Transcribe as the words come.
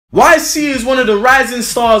Ycee is one of the rising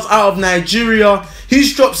stars out of Nigeria.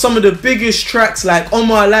 He's dropped some of the biggest tracks like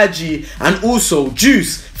Omalaji and also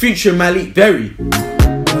Juice featuring Malik Berry.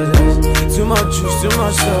 Too much juice, too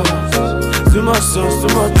much sauce, too much sauce,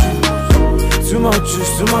 too much juice, too much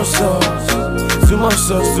juice, too much sauce, too much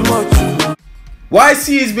sauce, too much juice.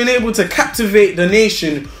 Ycee has been able to captivate the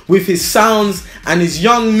nation with his sounds and his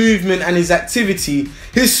young movement and his activity.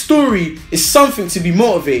 His story is something to be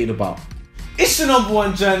motivated about. It's your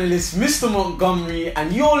 #1 journalist, Mr Montgomery,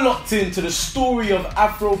 and you're locked into the story of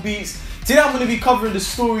Afrobeats. Today I'm going to be covering the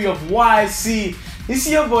story of Ycee. You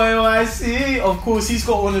see your boy Ycee, of course he's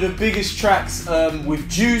got one of the biggest tracks with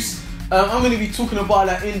Juice. I'm going to be talking about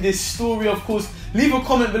that in this story, of course. Leave a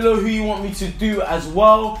comment below who you want me to do as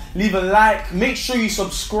well. Leave a like, make sure you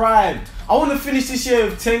subscribe. I want to finish this year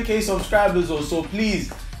with 10k subscribers or so,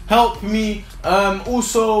 please help me.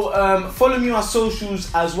 Also follow me on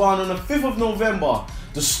socials as well. And on the 5th of November,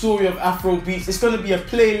 the story of Afrobeats. It's going to be a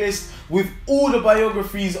playlist with all the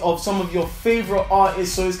biographies of some of your favorite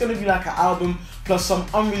artists. So it's going to be like an album plus some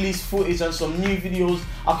unreleased footage and some new videos.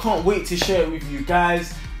 I can't wait to share it with you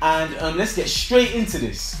guys. And let's get straight into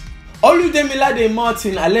this. Oludemilade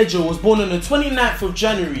Martin Alejo was born on the 29th of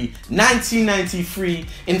January 1993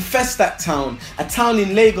 in Festac Town, a town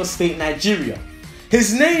in Lagos State, Nigeria.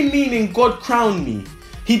 His name meaning God crowned me.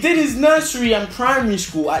 He did his nursery and primary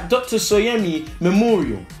school at Dr. Soyemi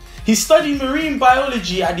Memorial. He studied marine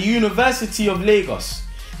biology at the University of Lagos.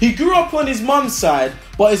 He grew up on his mum's side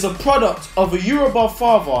but is a product of a Yoruba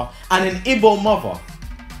father and an Igbo mother.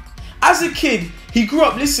 As a kid, he grew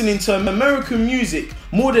up listening to American music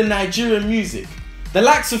more than Nigerian music, the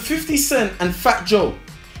likes of 50 Cent and Fat Joe.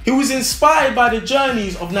 He was inspired by the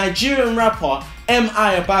journeys of Nigerian rapper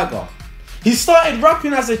M.I. Abaga. He started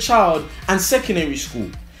rapping as a child and secondary school.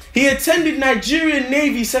 He attended Nigerian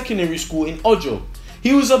Navy Secondary School in Ojo.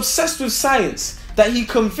 He was obsessed with science, that he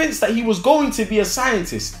convinced that he was going to be a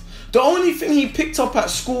scientist. The only thing he picked up at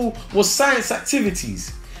school was science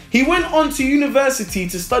activities. He went on to university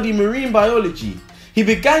to study marine biology. He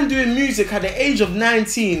began doing music at the age of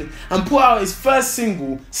 19 and put out his first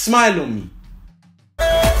single, Smile On Me.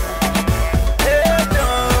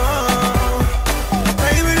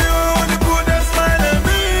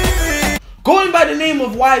 Going by the name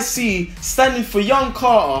of Ycee, standing for Young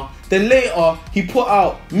Carter, then later he put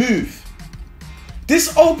out Move.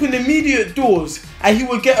 This opened immediate doors and he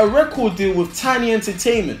would get a record deal with Tiny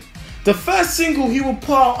Entertainment. The first single he would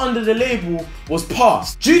put out under the label was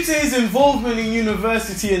Past. Due to his involvement in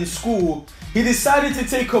university and school, he decided to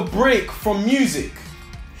take a break from music.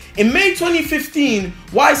 In May 2015,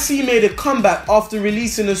 Ycee made a comeback after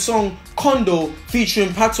releasing the song Kondo featuring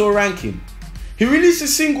Pato Rankin. He released a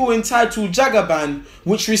single entitled Jagaban,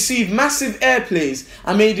 which received massive airplays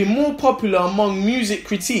and made him more popular among music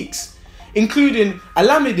critiques, including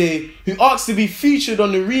Alamide, who asked to be featured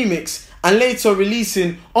on the remix, and later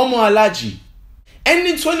releasing Omalaji.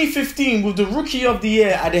 Ending 2015 with the Rookie of the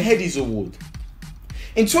Year at the Headies Award.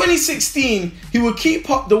 In 2016, he would keep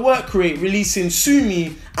up the work rate, releasing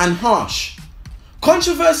Sumi and Harsh.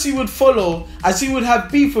 Controversy would follow as he would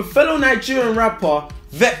have beef with fellow Nigerian rapper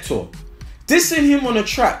Vector, dissing him on a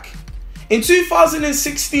track. In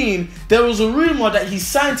 2016, there was a rumour that he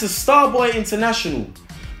signed to Starboy International,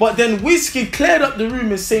 but then Wizkid cleared up the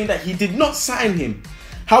rumours saying that he did not sign him.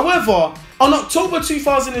 However, on October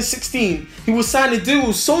 2016, he would sign a deal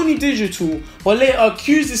with Sony Digital, but later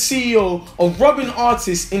accused the CEO of robbing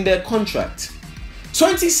artists in their contract.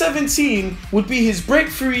 2017 would be his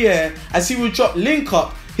breakthrough year as he would drop Link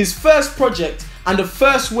Up, his first project, and the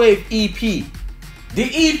First Wave EP. The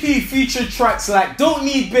EP featured tracks like Don't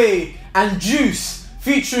Need Bay and Juice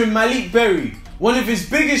featuring Malik Berry, one of his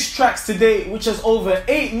biggest tracks to date, which has over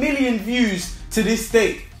 8 million views to this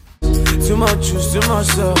date. Too much juice, too much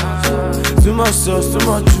sauce, too much sauce, too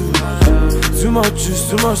much juice, too much juice,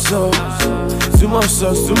 too much sauce, too much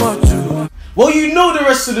sauce, too much juice. Well, you know the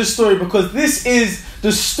rest of the story because this is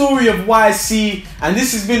the story of Ycee and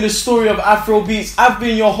this has been the story of Afrobeats. I've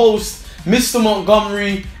been your host, Mr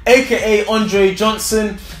Montgomery, aka Montgomery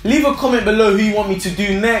Johnson. Leave a comment below who you want me to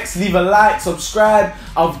do next. Leave a like, subscribe.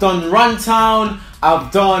 I've done Runtown,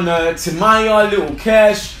 I've done Timaya, Little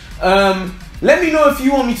Cash. Let me know if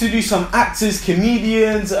you want me to do some actors,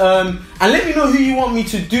 comedians, and let me know who you want me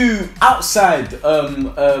to do outside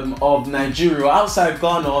of Nigeria, or outside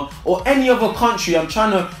Ghana, or any other country. I'm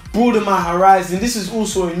trying to broaden my horizon. This is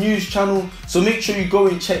also a news channel, so make sure you go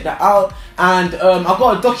and check that out. And I've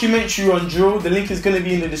got a documentary on drill. The link is going to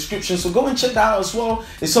be in the description, so go and check that out as well.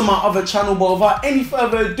 It's on my other channel. But without any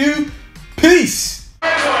further ado, peace!